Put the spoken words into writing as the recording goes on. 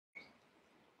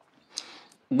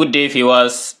Good day,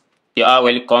 viewers. You are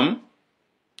welcome.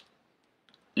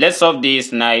 Let's solve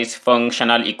these nice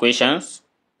functional equations.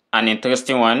 An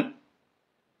interesting one.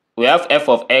 We have f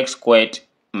of x squared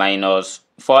minus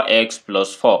 4x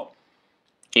plus 4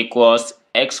 equals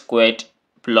x squared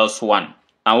plus 1.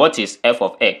 And what is f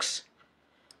of x?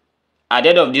 At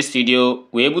the end of this video,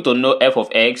 we're able to know f of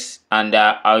x, and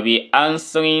I'll be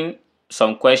answering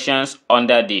some questions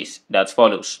under this that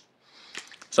follows.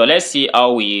 So let's see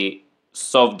how we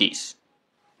solve this.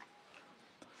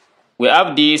 We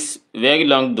have this very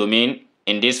long domain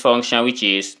in this function, which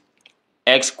is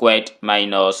x squared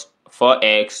minus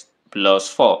 4x plus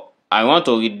 4. I want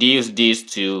to reduce this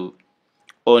to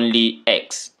only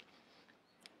x.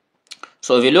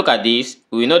 So if you look at this,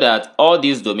 we know that all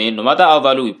this domain, no matter how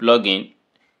value we plug in,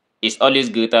 is always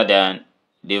greater than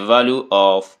the value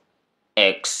of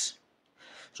x.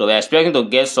 So we are expecting to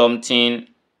get something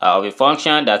of a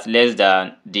function that's less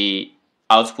than the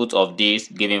output of these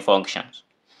given functions.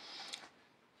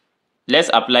 Let's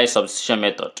apply substitution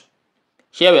method.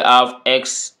 Here we have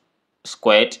x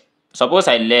squared. Suppose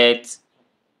I let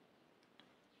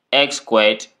x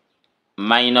squared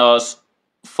minus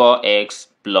 4x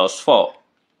plus 4.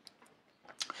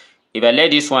 If I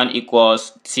let this one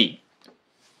equals t.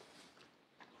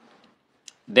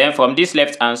 Then from this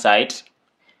left hand side,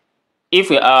 if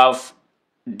we have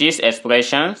these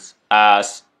expressions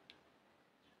as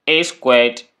a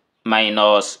squared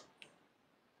minus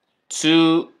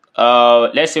 2,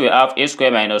 let's say we have a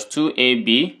squared minus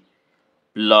 2ab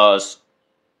plus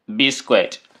b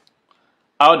squared.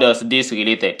 How does this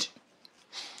related?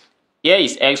 Here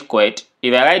is x squared.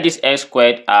 If I write this x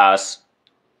squared as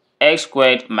x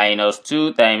squared minus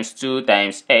 2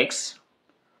 times x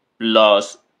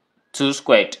plus 2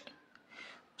 squared.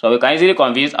 So we can easily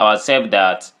convince ourselves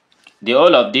that the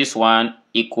whole of this one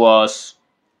equals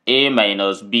a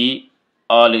minus b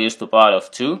all raised to the power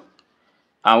of 2.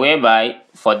 And whereby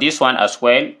for this one as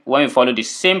well, when we follow the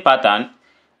same pattern,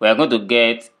 we are going to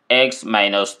get x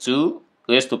minus 2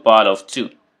 raised to the power of 2.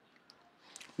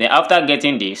 Then after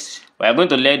getting this, we are going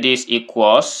to let this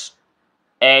equals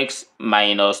x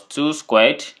minus 2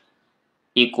 squared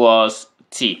equals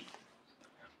t.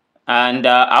 And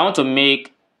I want to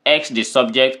make x the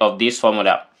subject of this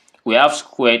formula. We have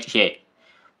squared here.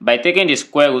 By taking the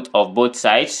square root of both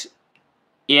sides,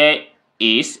 here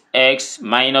is x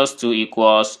minus 2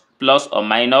 equals plus or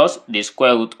minus the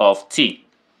square root of t.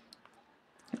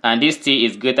 And this t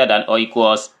is greater than or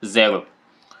equals 0.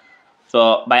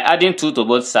 So by adding 2 to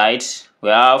both sides, we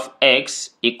have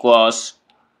x equals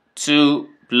 2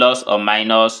 plus or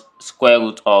minus square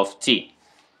root of t.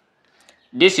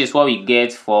 This is what we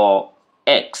get for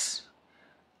x.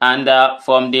 And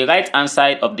from the right hand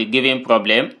side of the given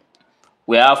problem,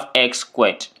 we have x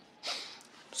squared.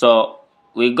 So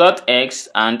we got x,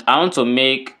 and I want to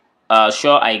make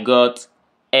sure I got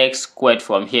x squared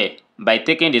from here by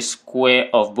taking the square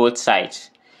of both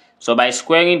sides. So by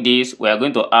squaring this, we are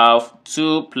going to have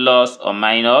 2 plus or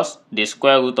minus the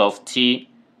square root of t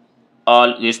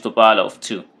all raised to the power of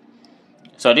 2.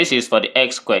 So this is for the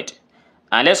x squared.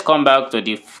 And let's come back to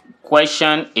the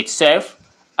question itself,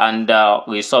 and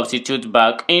we substitute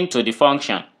back into the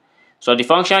function. So the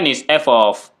function is f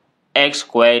of x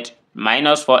squared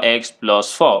minus 4x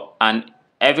plus 4, and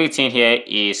everything here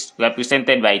is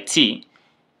represented by t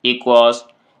equals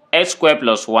x squared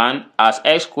plus 1, as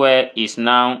x squared is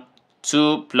now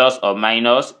 2 plus or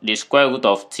minus the square root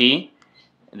of t,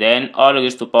 then all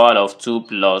raised to the power of 2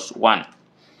 plus 1.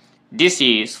 This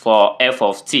is for f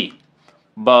of t,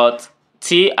 but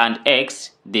t and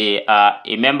x, they are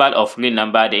a member of real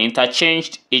number. They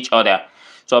interchanged each other.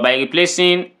 So by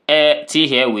replacing t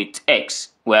here with x,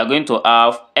 we are going to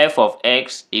have f of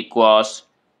x equals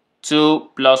 2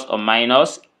 plus or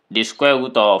minus the square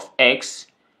root of x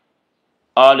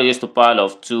all raised to the power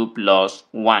of 2 plus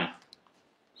 1.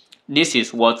 This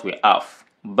is what we have.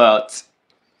 But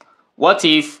what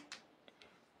if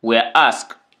we are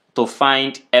asked to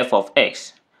find f of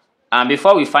x? And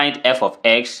before we find f of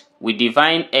x, we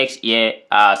define x here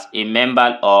as a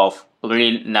member of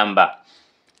real number,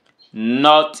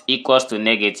 not equals to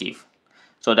negative.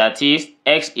 So that is,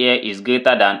 x here is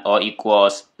greater than or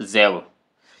equals 0.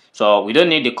 So we don't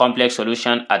need the complex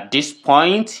solution at this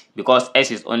point because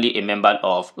x is only a member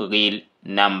of real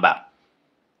number.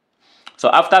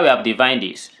 So after we have defined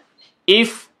this,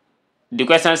 if the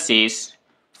question says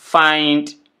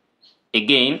find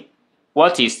again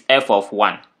what is f of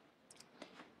 1,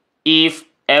 if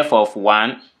f of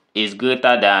 1 is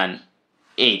greater than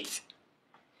 8.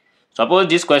 Suppose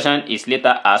this question is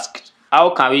later asked, how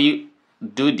can we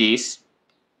do this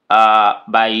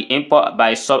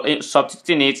by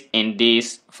substituting it in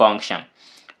this function.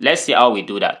 Let's see how we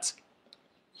do that.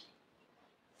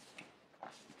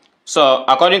 So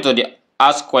according to the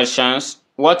asked questions,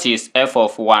 what is f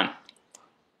of 1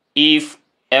 if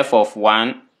f of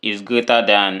 1 is greater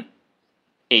than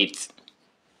 8?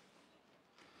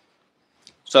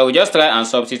 So we just try and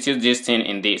substitute this thing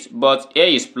in this, but here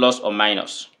is plus or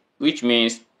minus, which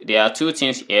means there are two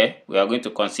things here we are going to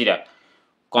consider.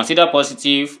 Consider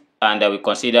positive and we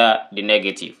consider the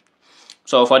negative.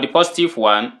 So for the positive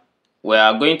one, we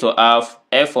are going to have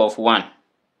f of 1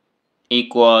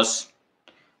 equals,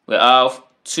 we have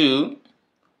 2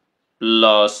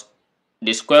 plus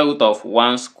the square root of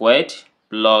 1 squared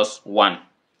plus 1.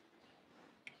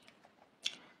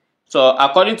 So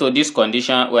according to this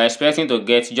condition, we are expecting to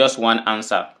get just one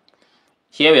answer.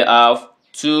 Here we have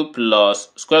 2 plus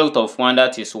square root of 1,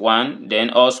 that is 1, then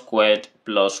all squared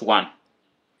plus 1.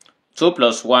 2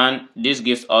 plus 1, this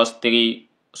gives us 3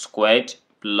 squared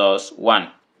plus 1.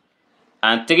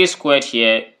 And 3 squared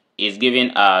here is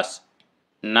giving us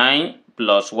 9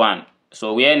 plus 1.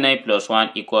 So where 9 plus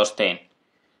 1 equals 10.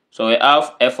 So we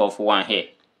have f of 1 here.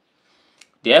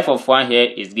 The f of 1 here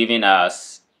is giving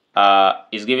us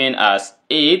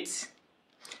 8.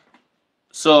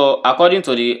 So according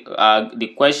to the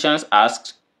questions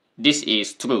asked, this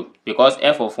is true because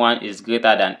f of 1 is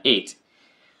greater than 8.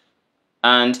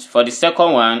 And for the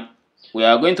second one, we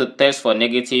are going to test for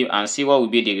negative and see what will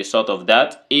be the result of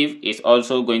that, if it's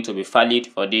also going to be valid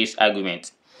for this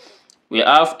argument. We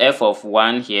have f of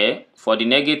 1 here. For the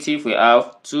negative, we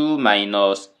have 2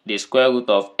 minus the square root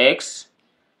of x.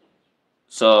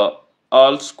 So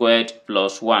all squared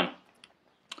plus 1.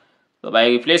 So by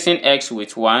replacing x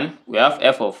with 1, we have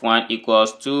f of 1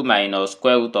 equals 2 minus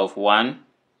square root of 1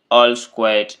 all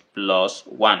squared plus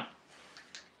 1.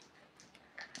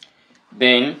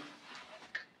 Then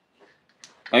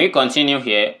when we continue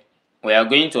here, we are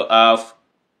going to have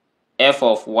f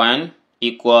of 1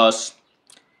 equals,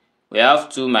 we have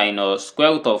 2 minus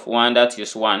square root of 1, that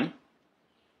is 1,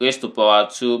 raised to power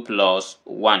 2 plus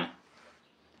 1.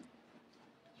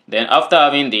 Then after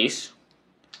having this,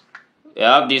 we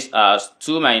have this as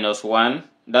 2 minus 1,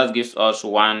 that gives us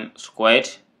 1 squared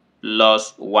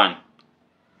plus 1.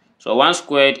 So 1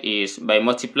 squared is by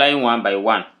multiplying 1 by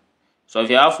 1. So if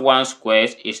you have 1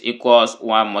 squared, is equals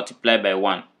 1 multiplied by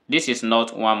 1. This is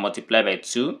not 1 multiplied by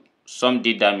 2. Some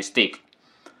did that mistake.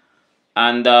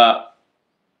 And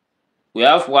we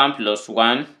have 1 plus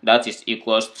 1, that is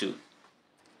equals 2.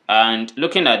 And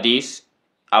looking at this,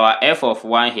 our f of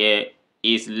 1 here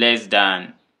is less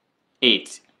than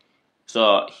 8.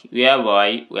 So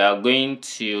whereby we are going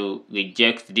to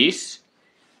reject this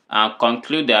and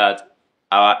conclude that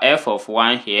our f of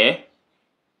 1 here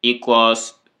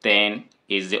equals 10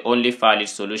 is the only valid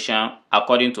solution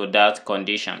according to that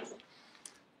condition.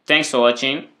 Thanks for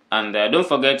watching, and don't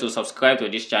forget to subscribe to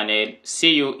this channel.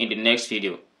 See you in the next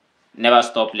video. Never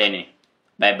stop learning.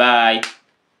 Bye bye.